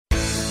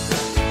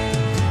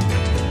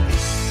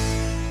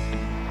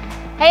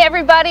Hey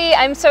everybody,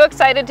 I'm so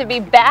excited to be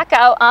back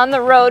out on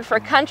the road for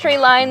Country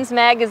Lines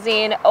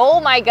magazine. Oh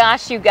my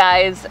gosh, you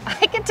guys,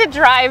 I get to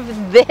drive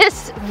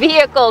this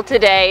vehicle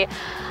today.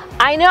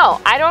 I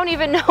know, I don't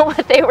even know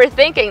what they were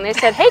thinking. They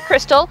said, hey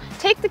Christal,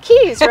 take the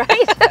keys,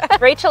 right?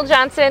 Rachel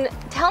Johnson,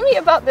 tell me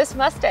about this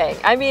Mustang.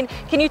 I mean,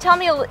 can you tell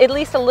me at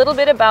least a little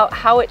bit about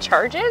how it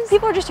charges?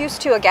 People are just used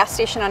to a gas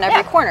station on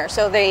every corner,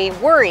 so they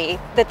worry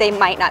that they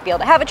might not be able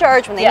to have a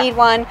charge when they need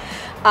one.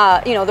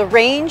 You know, the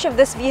range of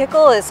this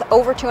vehicle is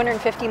over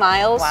 250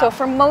 miles. Wow. So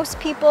for most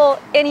people,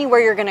 anywhere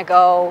you're gonna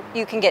go,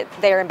 you can get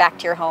there and back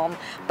to your home.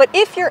 But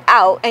if you're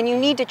out and you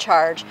need to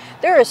charge,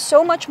 there is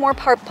so much more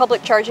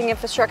public charging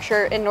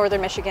infrastructure in northern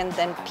Michigan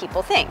than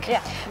people think.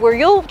 Yeah. Where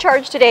you'll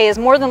charge today is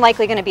more than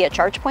likely gonna be a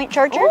charge point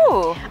charger.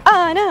 Ooh.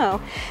 I know.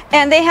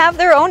 And they have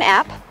their own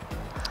app.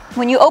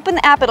 When you open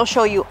the app, it'll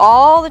show you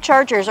all the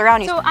chargers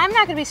around you. So I'm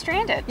not going to be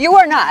stranded. You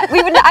are not.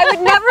 I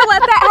would never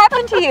let that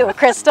happen to you,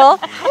 Christal.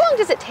 How long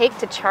does it take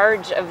to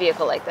charge a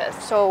vehicle like this?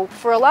 So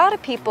for a lot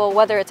of people,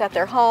 whether it's at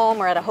their home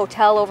or at a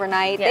hotel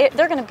overnight,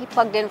 they're going to be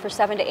plugged in for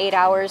 7 to 8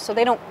 hours, so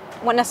they don't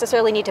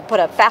necessarily need to put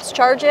a fast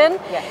charge in.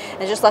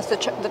 It just lets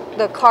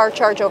the car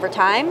charge over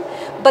time.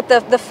 But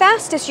the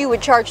fastest you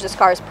would charge this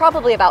car is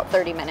probably about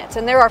 30 minutes,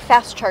 and there are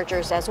fast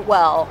chargers as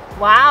well.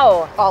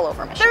 Wow. All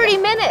over Michigan. 30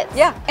 minutes?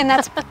 Yeah, and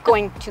that's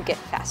going to get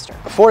faster.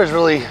 Ford has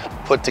really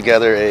put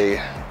together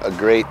a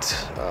great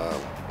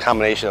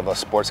combination of a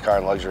sports car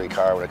and luxury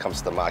car when it comes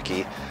to the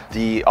Mach-E.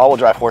 The all-wheel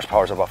drive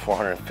horsepower is about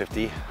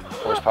 450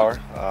 horsepower,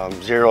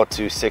 0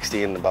 to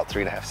 60 in about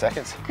 3.5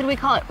 seconds. Could we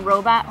call it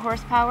robot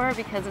horsepower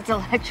because it's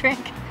electric?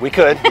 We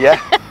could,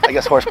 yeah. I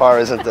guess horsepower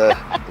isn't the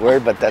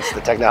word, but that's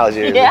the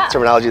technology, or the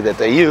terminology that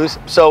they use.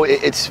 So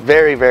it's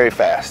very, very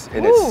fast,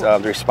 and it's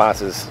the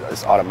response is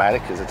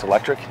automatic because it's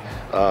electric.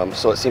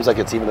 So it seems like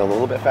it's even a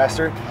little bit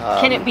faster.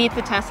 Can it beat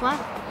the Tesla?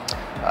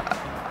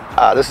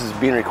 This is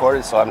being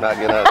recorded, so I'm not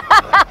gonna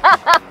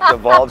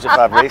divulge if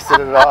I've raced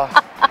it at all.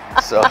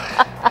 So.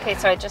 Okay,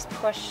 so I just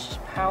push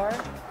power.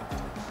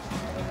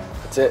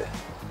 That's it.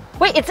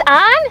 Wait, it's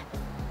on?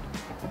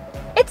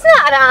 It's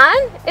not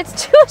on.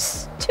 It's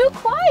too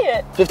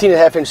quiet.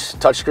 15.5-inch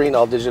touchscreen,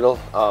 all digital.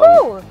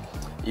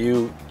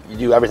 You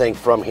do everything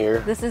from here.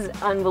 This is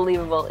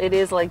unbelievable. It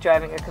is like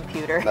driving a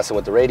computer. Messing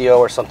with the radio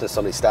or something,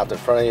 somebody stopped in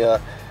front of you,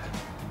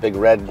 big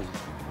red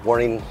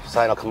warning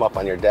sign will come up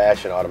on your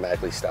dash and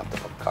automatically stop the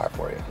car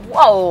for you.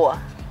 Whoa.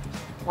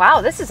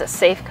 Wow, this is a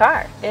safe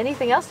car.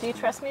 Anything else? Do you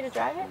trust me to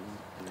drive it?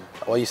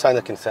 Well, you signed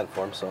the consent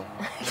form, so.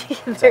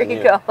 There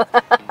you go.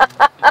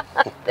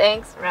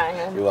 Thanks,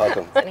 Ryan. You're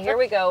welcome. And here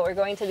we go. We're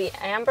going to the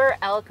Amber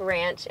Elk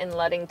Ranch in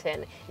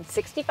Ludington. It's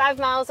 65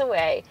 miles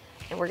away,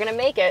 and we're gonna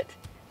make it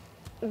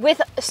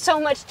with so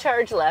much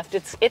charge left.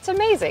 It's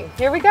amazing.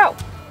 Here we go.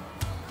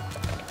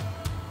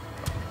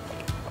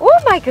 Oh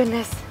my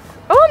goodness.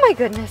 Oh my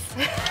goodness.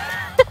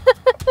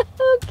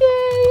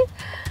 Okay.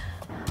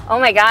 Oh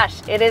my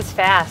gosh, it is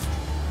fast.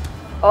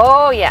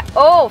 Oh yeah.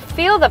 Oh,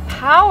 feel the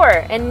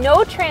power and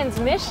no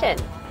transmission.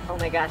 Oh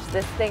my gosh,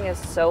 this thing is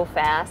so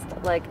fast.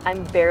 Like,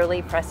 I'm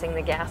barely pressing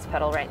the gas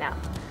pedal right now.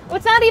 Oh,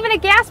 it's not even a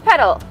gas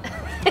pedal.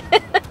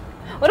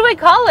 What do I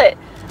call it?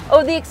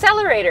 Oh, the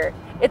accelerator.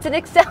 It's an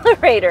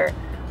accelerator.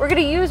 We're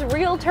gonna use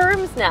real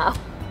terms now.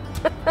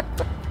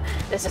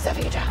 This is a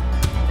future.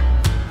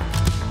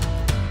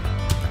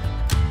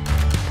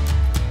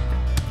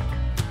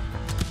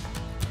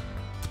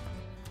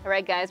 All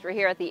right, guys, we're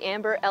here at the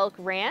Amber Elk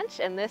Ranch,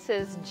 and this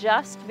is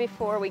just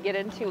before we get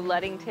into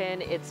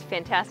Ludington. It's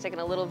fantastic in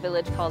a little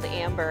village called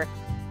Amber.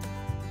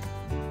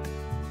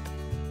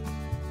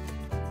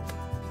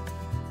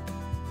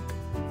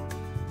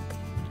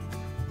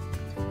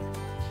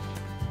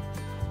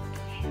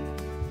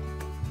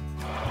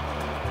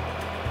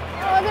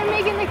 Oh, they're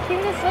making the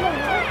cutest little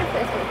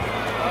noises.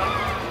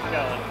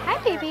 Hi,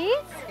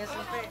 babies.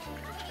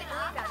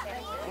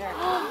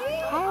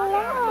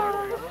 Hello.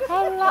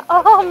 Hello.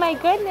 Oh my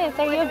goodness,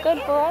 are you a good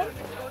boy?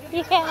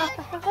 Yeah.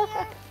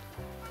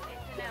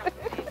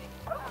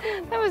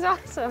 That was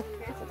awesome.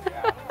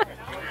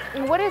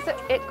 What is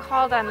it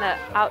called on the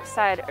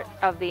outside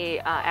of the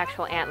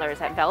actual antler? Is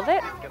that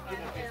velvet?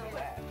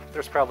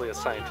 There's probably a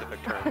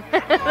scientific term.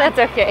 That's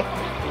okay.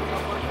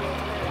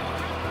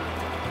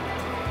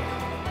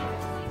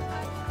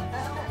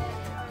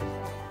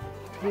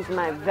 He's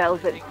my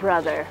velvet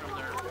brother.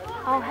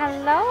 Oh,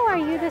 hello. Are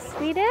you the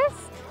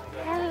sweetest?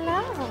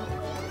 Hello.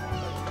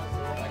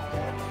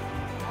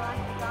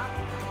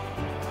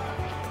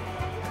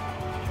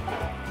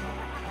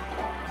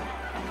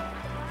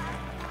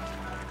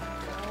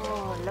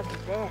 Oh, look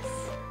at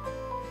this.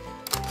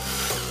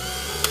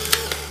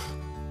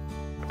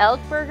 Elk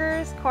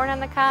burgers, corn on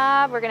the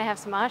cob. We're gonna have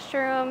some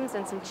mushrooms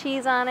and some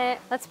cheese on it.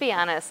 Let's be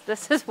honest,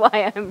 this is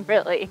why I'm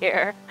really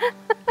here.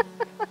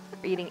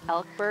 We're eating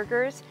elk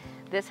burgers.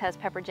 This has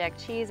pepper jack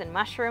cheese and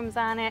mushrooms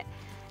on it.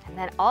 And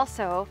then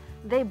also,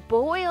 they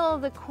boil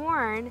the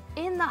corn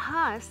in the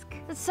husk.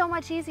 It's so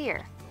much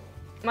easier.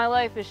 My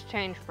life has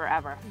changed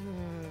forever.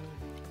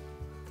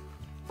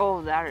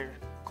 Oh, that is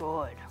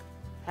good.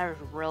 That was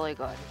really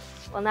good.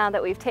 Well, now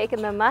that we've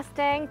taken the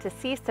Mustang to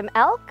see some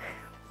elk,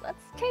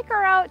 let's take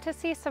her out to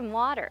see some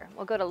water.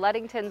 We'll go to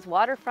Ludington's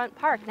Waterfront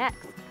Park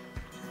next.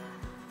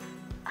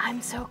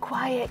 I'm so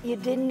quiet, you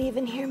didn't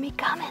even hear me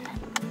coming.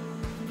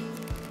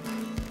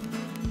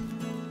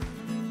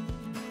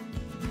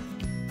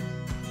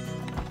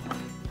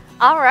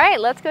 All right,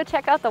 let's go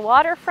check out the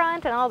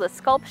waterfront and all the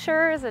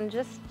sculptures and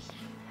just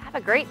have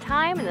a great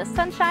time in the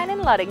sunshine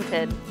in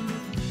Ludington.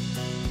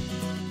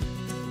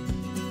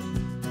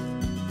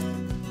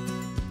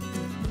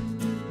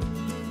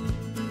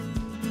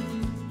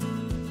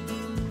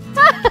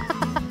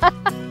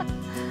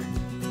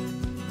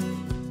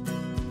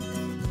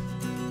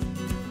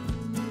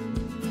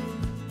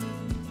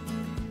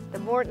 The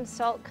Morton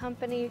Salt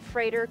Company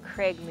freighter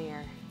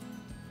Craigmere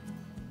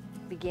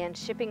began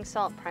shipping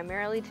salt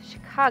primarily to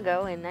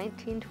Chicago in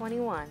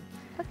 1921.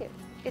 Look,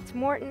 it's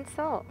Morton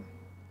Salt.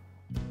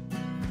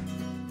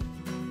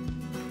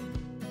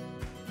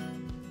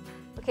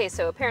 Okay,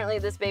 so apparently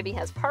this baby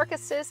has park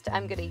assist.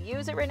 I'm gonna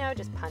use it right now,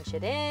 just punch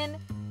it in.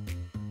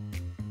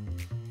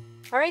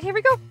 All right, here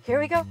we go, here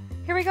we go,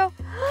 here we go.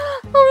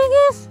 Oh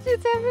my gosh,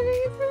 it's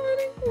happening, it's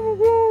happening. Oh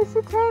my gosh,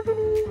 it's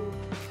happening.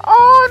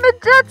 Oh, I'm a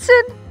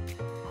Jetson.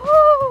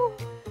 Oh.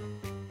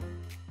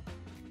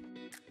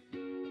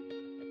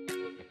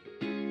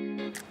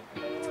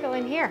 Let's go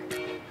in here.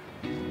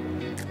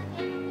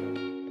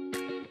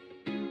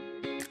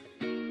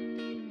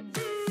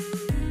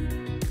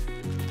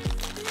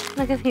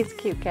 Look at these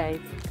cute guys.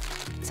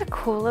 It's a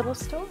cool little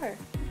store.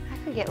 I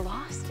could get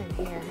lost in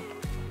here.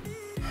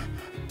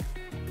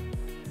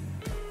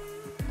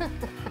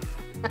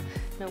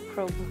 No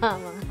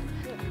problema.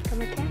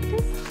 From a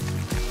cactus?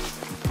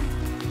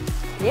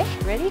 Yeah,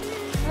 ready?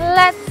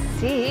 Let's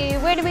see,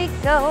 where do we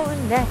go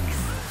next?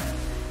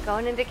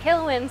 Going into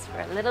Kilwins for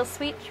a little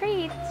sweet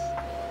treat.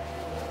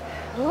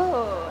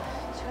 Ooh,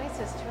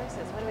 choices,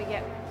 choices. What do we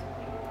get?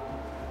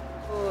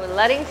 Ooh,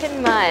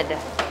 Ludington mud.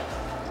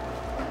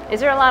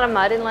 Is there a lot of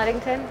mud in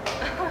Ludington?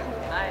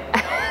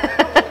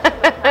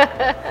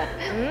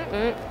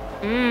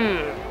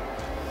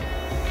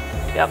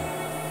 Yep.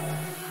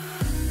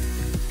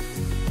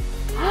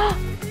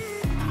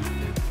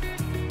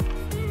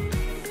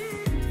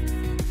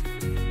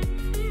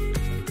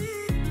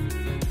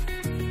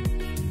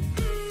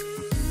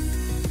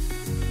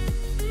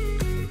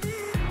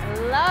 I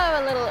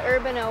love a little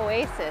urban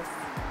oasis.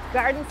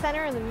 Garden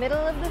center in the middle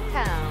of the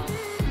town.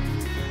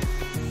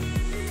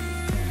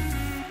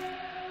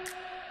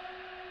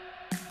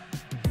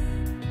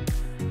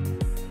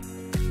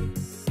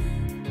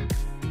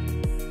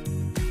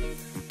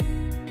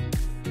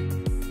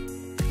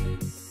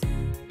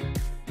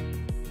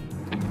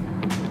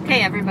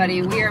 Hey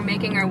everybody, we are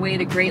making our way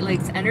to Great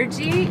Lakes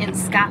Energy in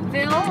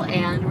Scottville,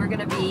 and we're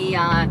gonna be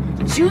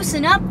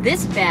juicing up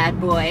this bad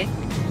boy.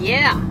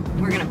 Yeah,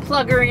 we're gonna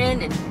plug her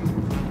in and,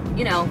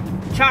 you know,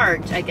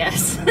 charge, I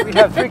guess. We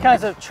have three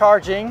kinds of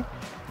charging: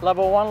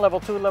 level 1,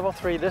 level 2, level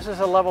 3. This is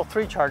a level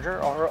 3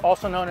 charger, or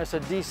also known as a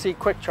DC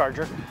quick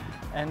charger,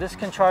 and this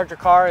can charge a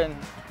car in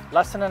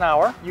less than an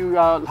hour. You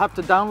have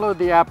to download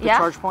the app, the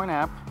ChargePoint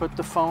app, put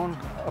the phone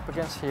up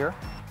against here.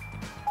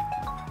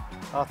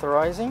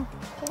 Authorizing.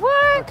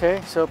 What?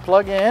 Okay, so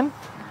plug in.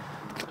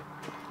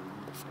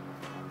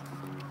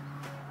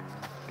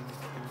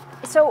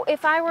 So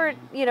if I were,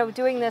 you know,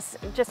 doing this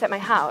just at my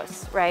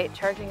house, right,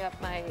 charging up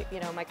my,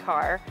 you know, my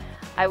car,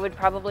 I would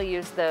probably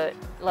use the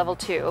level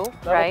 2,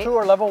 right? Level 2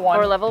 or level 1.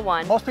 Or level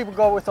 1. Most people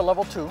go with the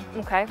level 2.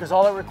 Okay. Because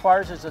all it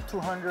requires is a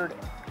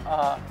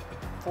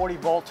 240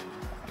 volt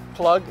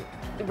plug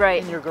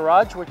in your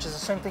garage, which is the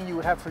same thing you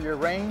would have for your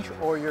range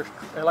or your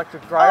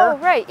electric dryer. Oh,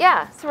 right,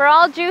 yeah. So we're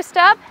all juiced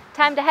up.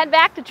 Time to head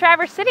back to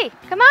Traverse City.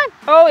 Come on.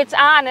 Oh, it's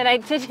on and I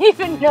didn't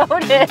even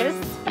notice.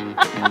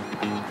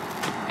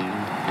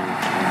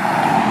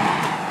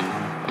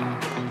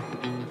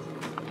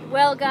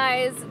 Well,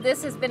 guys,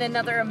 this has been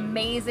another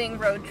amazing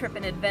road trip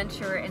and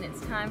adventure, and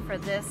it's time for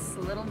this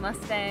little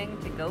Mustang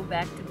to go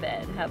back to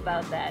bed. How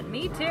about that?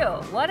 Me too.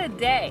 What a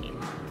day.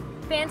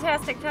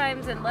 Fantastic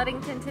times in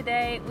Ludington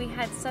today. We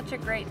had such a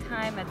great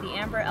time at the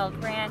Amber Elk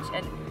Ranch,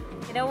 and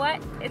you know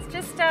what? It's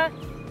just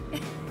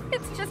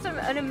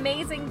an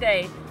amazing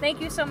day.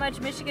 Thank you so much,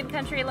 Michigan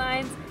Country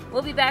Lines.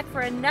 We'll be back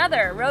for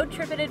another road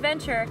trip and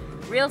adventure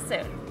real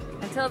soon.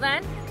 Until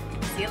then,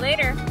 see you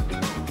later.